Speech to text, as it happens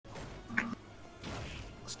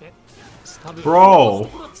Bro!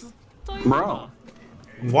 Bro.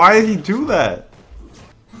 Why did he do that?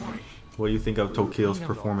 What do you think of Tokido'S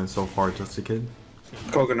performance so far, Just a Kid?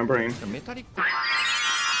 Coconut brain.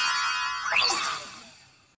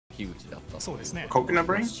 Coconut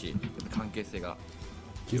brain? Do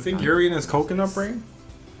you think Urien is coconut brain?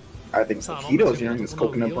 I think Tokido'S Urien is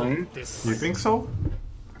coconut brain. You think so?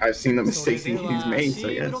 I've seen the mistakes he's made, so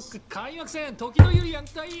yes.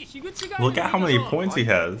 Look at how many points he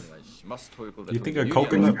has. You think a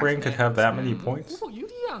coconut brain could have that many points?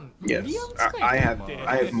 Yes, I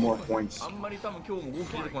have more points.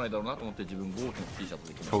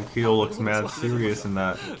 Tokido looks mad serious in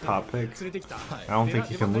that top pick. I don't think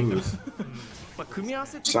he can lose.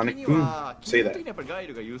 Sonic Boom. Say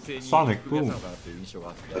that. Sonic Boom.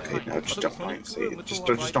 Okay, no, just don't say it.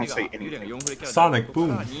 Just don't say anything. Sonic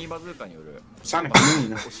Boom. Sonic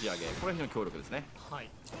Boom.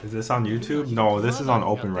 Is this on YouTube? No, this is on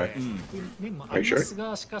OpenRec. Are you sure?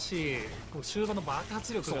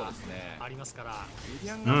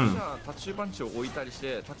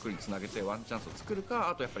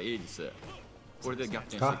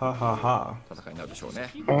 Ha ha ha ha.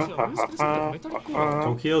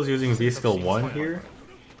 Tokido's using V-Skill 1 here.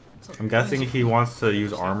 I'm guessing he wants to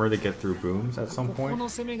use armor to get through booms at some point.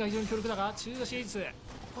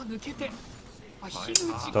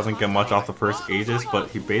 Doesn't get much off the first Aegis, but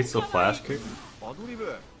he baits the flash kick.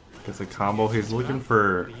 Gets a combo. He's looking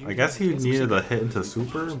for... I guess he needed a hit into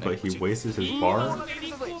super, but he wasted his bar.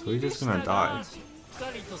 So he's just gonna die.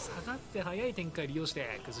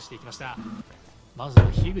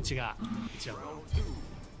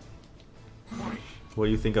 What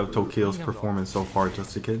do you think of Tokido'S performance so far,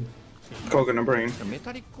 Just a Kid? Coconut brain. I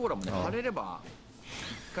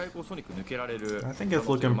think it's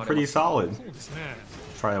looking pretty solid.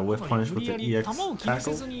 Try a whiff punish with the EX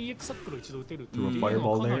tackle. Do a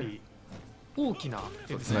fireball there.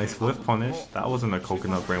 Nice whiff punish. That wasn't a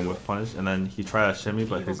coconut brain whiff punish. And then he tried a shimmy,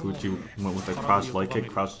 but Higuchi went with a crouch light kick,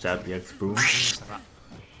 crouch jab, EX boom. EX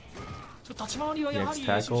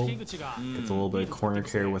tackle. Gets a little bit of corner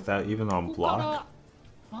carry with that, even on block.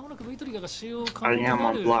 I am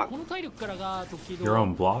on block. You're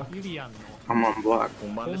on block? I'm on block.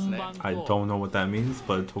 I don't know what that means,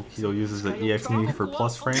 but Tokido uses the EX knee for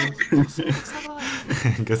plus frame.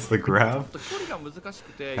 Gets the grab.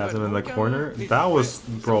 Has him in the corner. That was,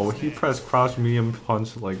 bro, he pressed crouch medium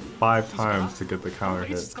punch like 5 times to get the counter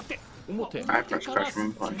hit. I pressed crouch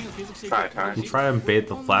medium punch 5 times. He tried and bait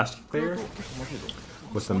the flash kick there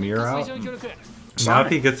with the mirror out. Now if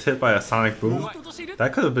he gets hit by a Sonic Boom,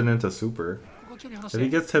 that could have been into super. If he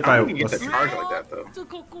gets hit by I don't think he gets a charge like that though.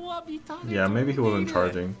 Yeah, maybe he wasn't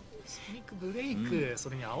charging. But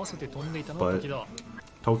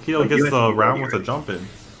Tokido gets the round with a jump in.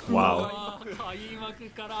 Wow.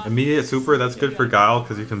 Immediate super, that's good for Guile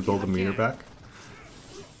because you can build a meter back.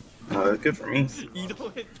 That's good for me.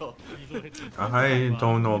 I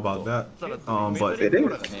don't know about that. But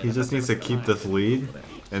he just needs to keep this lead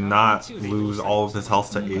and not lose all of his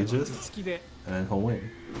health to Aegis, and he'll win.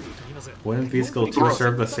 Wouldn't V-Skill 2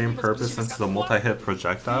 serve the same purpose since the multi-hit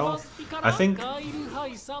projectile? I think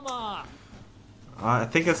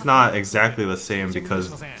it's not exactly the same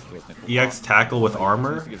because EX tackle with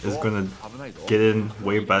armor is going to get in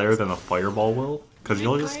way better than a fireball will. Because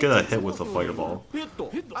you'll just get a hit with a fireball.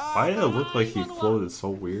 Why did it look like he floated so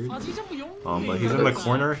weird? But he's in the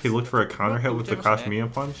corner. He looked for a counter hit with the crouch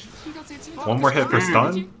medium punch. One more hit for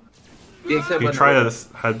stun. He tried a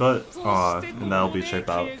headbutt, and that'll be chipped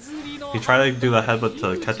out. He tried to do the headbutt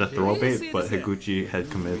to catch a throw bait, but Higuchi had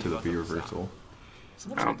committed to the B reversal.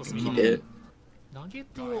 I don't think he did. You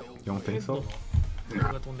don't think so?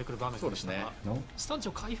 No.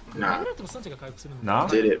 Nah?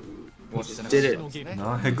 Did it. Did it.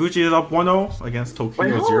 Nah, Higuchi is up 1-0 against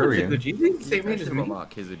Tokido'S Urien.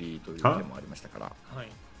 Huh?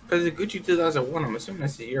 Because Higuchi 2001, I'm assuming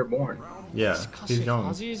that's the year born. Yeah, he's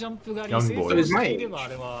young. Young boy. So he's my age.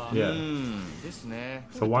 Yeah.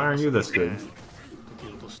 So why aren't you this good?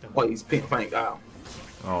 Well, he's playing Guile.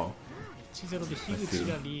 Oh.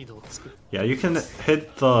 Yeah, you can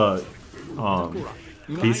hit the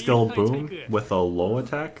V-Skill boom with a low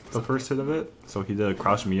attack, the first hit of it. So he did a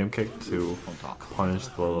crouch medium kick to punish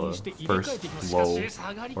the first low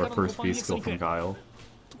or first V-Skill from Guile.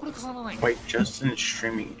 Wait, Justin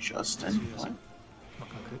streaming Justin? What?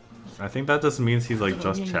 I think that just means he's like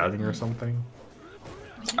just chatting or something.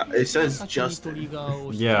 It says Justin.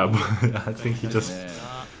 Yeah, but I think he just...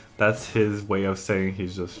 That's his way of saying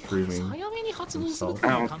he's just streaming. himself.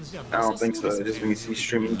 I don't think so. It just means he's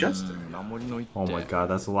streaming Justin. Oh my god,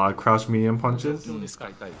 that's a lot of crouch medium punches.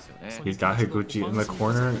 He's got Higuchi in the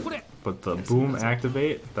corner, but the boom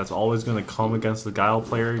activate, that's always going to come against the Guile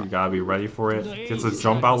player. You gotta be ready for it. Gets a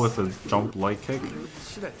jump out with a jump light kick.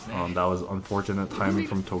 That was unfortunate timing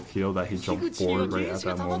from Tokido that he jumped forward right at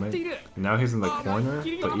that moment. And now he's in the corner,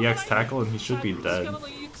 but EX tackle and he should be dead.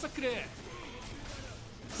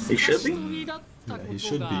 He should be? Yeah, he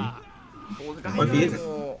should be. What if he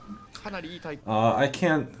isn't? I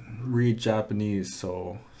can't read Japanese,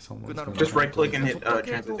 so someone's gonna just right click and hit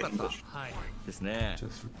translate to English. Just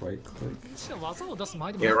right click.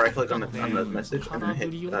 Yeah, right click on the message and then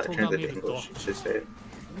hit translate to English. It should say it.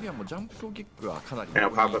 And it'll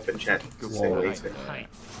pop up in chat. Say what he said.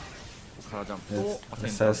 It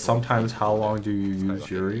says sometimes how long do you use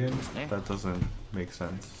Urien? That doesn't make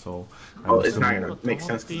sense. So well, it's not gonna make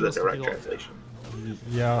sense because of the direct translation.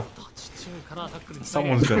 Yeah.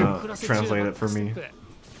 Someone's gonna translate it for me.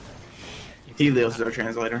 Helios is our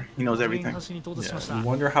translator. He knows everything. Yeah. You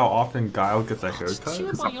wonder how often Guile gets a haircut?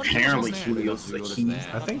 Apparently Helios is a key.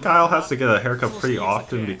 I think Guile has to get a haircut pretty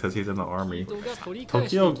often because he's in the army.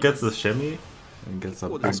 Tokido gets the shimmy and gets a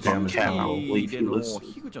big damage I combo. believe he was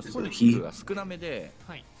a key.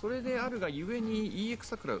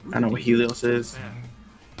 I know what Helios is.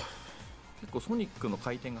 結構ソニックの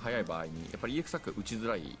回転が速い場合にやっぱり EX タックル打ちづ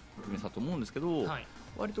らい組み差と思うんですけど、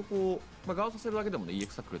割とこう、ガードさせるだけでもね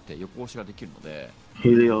EX タックルって横押しができるので、そ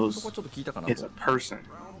こはちょっと聞いたかなと。Helios is a person.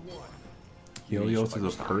 Helios is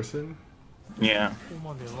a person? Yeah.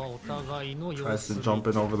 Tries to jump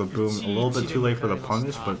in over the boom. A little bit too late for the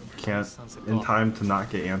punish, but can't in time to not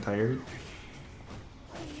get anti-aired.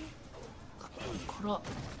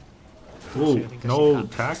 Ooh, no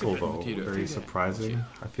tackle though. Very surprising.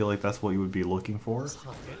 I feel like that's what you would be looking for.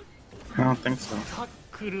 I don't think so.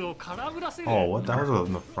 Oh, what? That was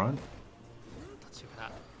in the front?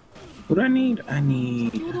 What do I need? I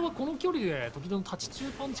need...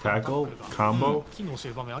 Tackle? Combo?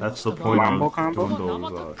 That's the point of doing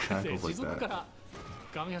those tackles like that.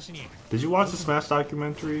 Did you watch the Smash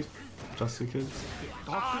documentary, Just the Kids?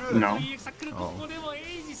 No. Oh.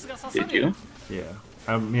 Did you? Yeah.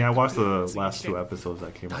 I mean, I watched the last 2 episodes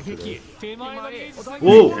that came out today.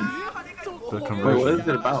 Whoa! The conversion. What is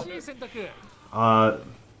it about?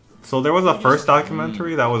 So there was a first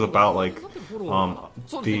documentary that was about like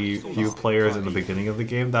the few players in the beginning of the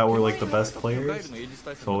game that were like the best players.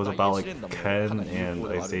 So it was about like Ken and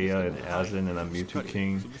Isaiah and Azin and then Mewtwo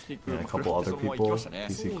King and a couple other people.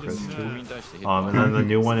 PC Chris too. And then the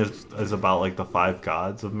new one is about like the 5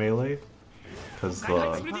 gods of Melee. Because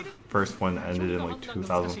the first one ended in like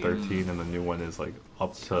 2013 and the new one is like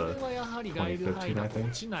up to 2015, I think.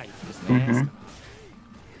 Mm-hmm.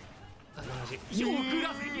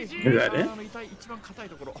 Is that it?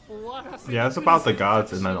 Yeah, it's about the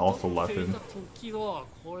gods and then also Leffen.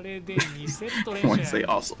 Once they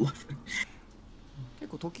also Leffen.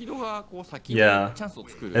 Yeah,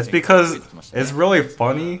 it's because it's really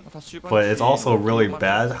funny, but it's also really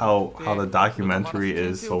bad how the documentary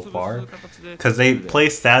is so far. Because they play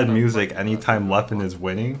sad music anytime Leffen is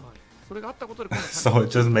winning, so it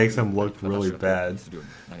just makes him look really bad.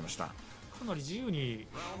 かなり自由に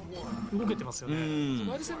動けてますよね。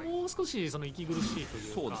ワイル戦もう少しその息苦しいという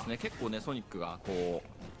か。そうですね。結構ねソニックがこ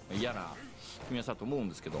う嫌な組み合わせだと思うん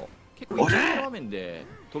ですけど、結構いろんな場面で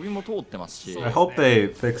飛びも通ってますし。I hope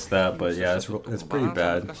they fix that, but yeah, it's pretty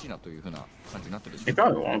bad. 難しいなという風な感じになってるでしょ。They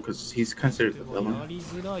probably won't because he's considered the villain.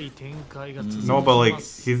 No, but like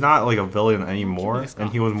he's not like a villain anymore, and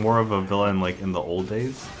he was more of a villain like in the old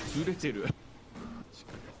days.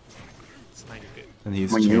 And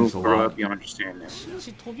he's when you changed a grow lot. up, you understand that.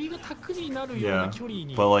 Yeah,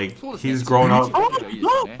 but like he's grown up,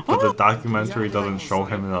 but the documentary doesn't show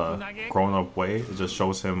him in a grown-up way. It just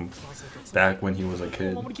shows him back when he was a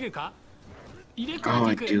kid. Oh,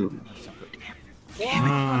 I do.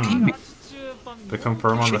 To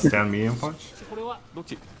confirm on the stand medium punch?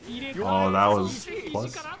 Oh, that was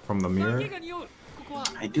plus from the mirror.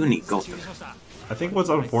 I do need gold. I think what's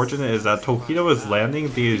unfortunate is that Tokido is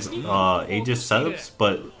landing these Aegis setups,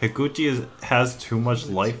 but Higuchi has too much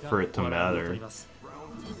life for it to matter.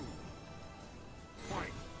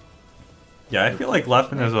 Yeah, I feel like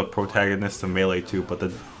Leffen is a protagonist in Melee too, but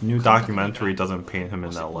the new documentary doesn't paint him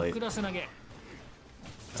in that light at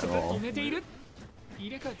all.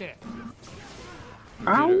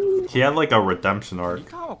 Ow. He had like a redemption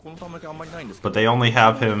arc, but they only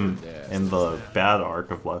have him in the bad arc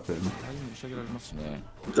of Leffen.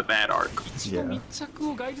 The bad arc. Yeah.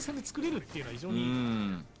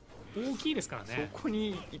 大きいですからね。そこ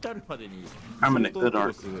に至るまでに I'm a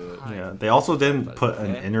nephewdork. Yeah, they also didn't put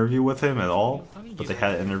an interview with him at all, but they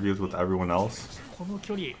had interviews with everyone else. この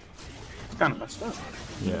距離。It's kind of messed up.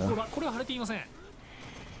 Yeah. これは腫れていません。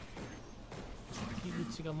樋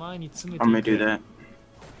口が前に詰め I'm て gonna いく。 do that.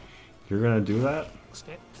 You're gonna do that? そし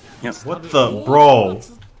て Yep. What the bro?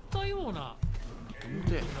 釣ったような動き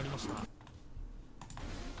になりました。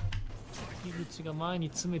樋口が前に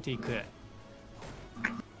詰めていく。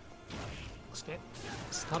そして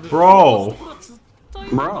スタブ。 Bro! 釣ったよ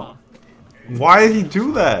うな。 Why did he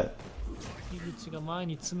do that? 樋口が前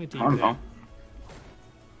に詰めてい I don't く。 know.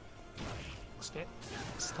 そして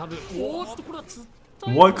スタブ。おーっとこれは釣っ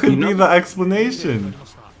たような。 What could be the explanation?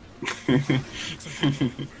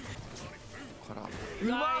 う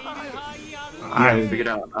まい。 I figured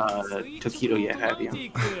out Tokido yet, have you?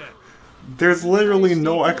 There's literally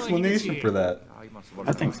no explanation for that.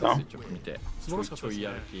 I think so. Think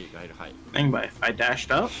about it. If I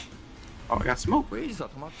dashed up, oh, I got smoke.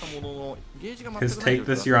 His take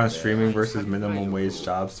this year on streaming versus minimum wage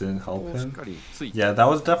jobs didn't help him. Yeah, that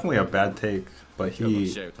was definitely a bad take, but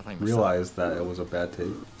he realized that it was a bad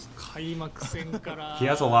take. He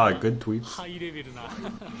has a lot of good tweets. ハイレベルな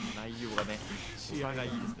内容がね、芝がい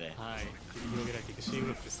いですね。はい、繰り広げられていく C ブ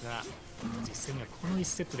ロックですが、実戦にはこの1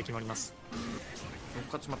セットで決まります。乗っ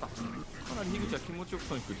かっちまった。かなり樋口は気持ちよく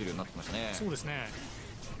ソニック打てるようになってましたね。そうですね。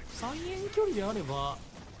3円距離であれば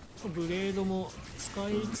ブレードも使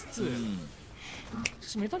いつつ、しか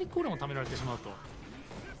しメタリックオーラも貯められてしまうと。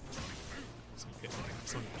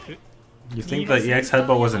ソニック。 You think the EX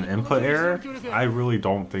headbutt was an input error? I really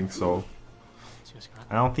don't think so.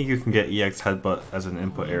 I don't think you can get EX headbutt as an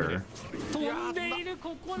input error.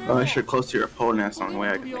 Unless you're close to your opponent, that's the only way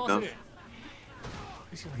I can think of.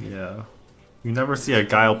 Yeah. You never see a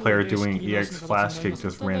Guile player doing EX flash kick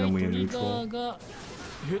just randomly in neutral.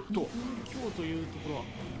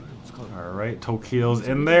 Alright, Tokido'S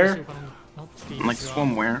in there. Like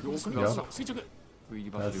swimwear.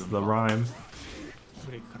 Yep. That's the rhyme.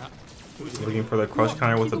 Looking for the crush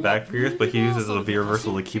counter with the back fierce, but he uses a V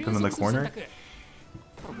reversal to keep him in the corner.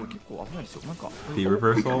 V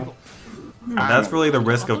reversal. And that's really the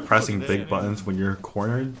risk of pressing big buttons when you're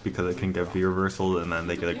cornered, because it can get V reversal and then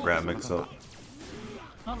they get a grab mix up.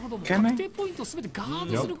 Can I? Yep, that's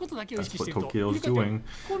what Tokido'S doing.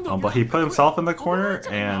 But he put himself in the corner,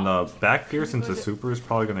 and back fierce into super is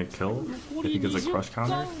probably gonna kill if he gets a crush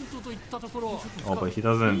counter. Oh, but he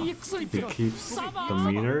doesn't. He keeps the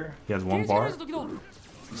meter. He has 1 bar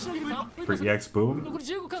for EX boom.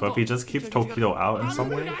 So if he just keeps Tokido out in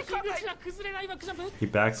some way, he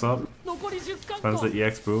backs up, spends the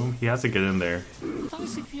EX boom. He has to get in there.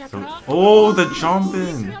 So, oh, the jump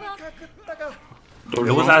in! It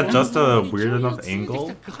was at just a weird enough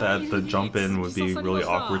angle that the jump in would be really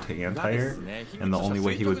awkward to anti-air, and the only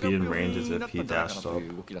way he would be in range is if he dashed up. So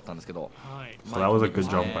that was a good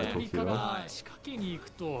jump by Tokido.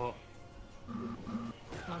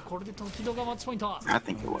 I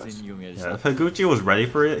think it was. Yeah, if Higuchi was ready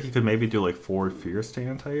for it, he could maybe do like forward fierce to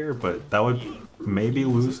anti-air, but that would maybe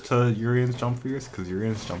lose to Urien's jump fierce, because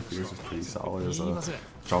Urien's jump fierce is pretty solid as a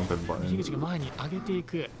jump in button.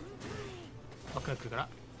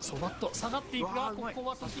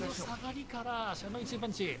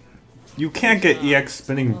 You can't get EX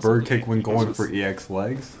spinning bird kick when going for EX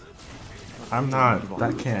legs. I'm not.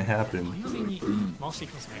 That can't happen.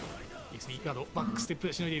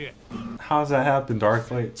 How does that happen,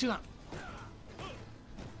 Darklight?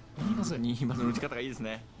 When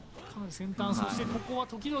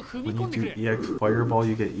you do EX fireball,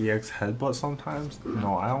 you get EX headbutt sometimes?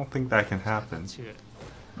 No, I don't think that can happen.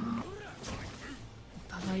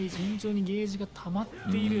 順調にゲージが溜まっ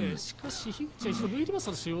ている。しかし樋口は一度 V リバー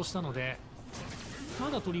サル使用したので、ま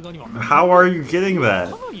だトリガーには。How are you getting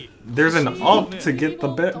that? There's an up to get the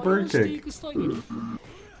bird kick.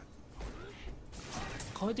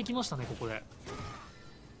 変えてきましたね、ここで。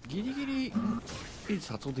ギリギリエイジ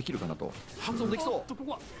ス発動できるかなと。発動できそう。こ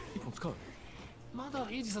こは1本使う。まだ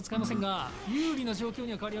エイジスは使えませんが、有利な状況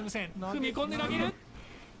には変わりありません。踏み込んで投げる。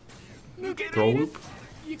抜けている。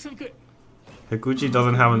EXに行く。 Higuchi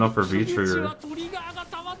doesn't have enough for V trigger.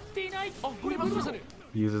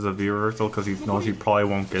 He uses a V reversal because he knows he probably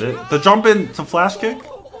won't get it. The jump in to flash kick?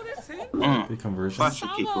 The conversion. Flash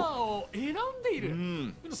kick.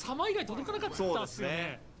 そうです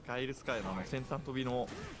ね。ガイルスカイの先端飛びの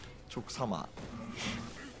直サマー。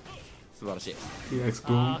素晴らしい。EX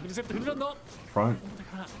boom. Front.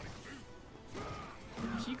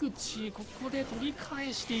 樋口、ここで取り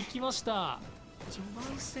返していきました。 序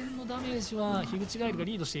盤戦のダメージは樋口ガイルが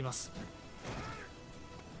リードしています。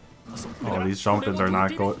Oh, these jump-ins are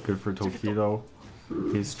not good for Tokido.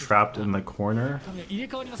 He's trapped in the corner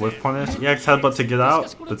with punish. EX headbutt to get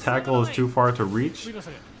out. The tackle is too far to reach.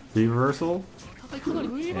 Reversal.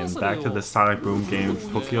 And back to the Sonic Boom game.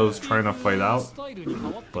 Tokido's trying to fight out,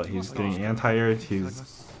 but he's getting anti-aired.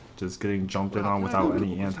 He's just getting jumped in on without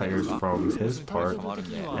any anti-airs from his part.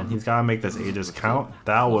 And he's got to make this Aegis count.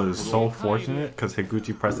 That was so fortunate because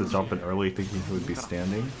Higuchi pressed the jump in early thinking he would be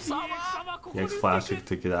standing. EX flash kick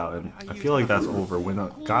to get out, and I feel like that's over. When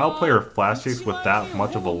a Guile player flash kicks with that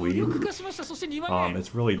much of a lead,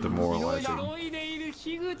 it's really demoralizing.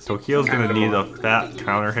 Tokido's gonna need a fat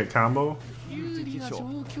counter hit combo.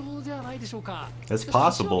 It's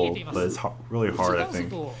possible, but it's really hard, I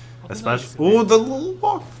think. Especially, oh, the little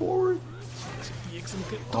walk forward.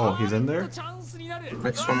 Oh, he's in there.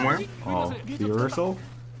 Next somewhere. Oh, the reversal.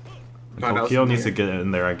 Tokido needs to get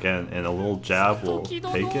in there again, and a little jab will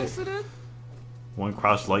take it. One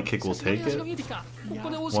crouch light kick will take it.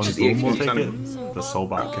 One boom will take it. The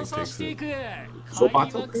Sobot kick takes it.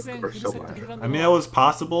 Sobot kick or Sobot? I mean, it was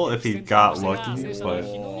possible if he got lucky, but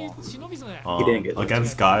he didn't get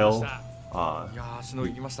against Guile,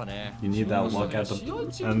 you need that luck at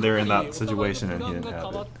the end there in that situation, and he didn't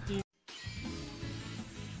have it.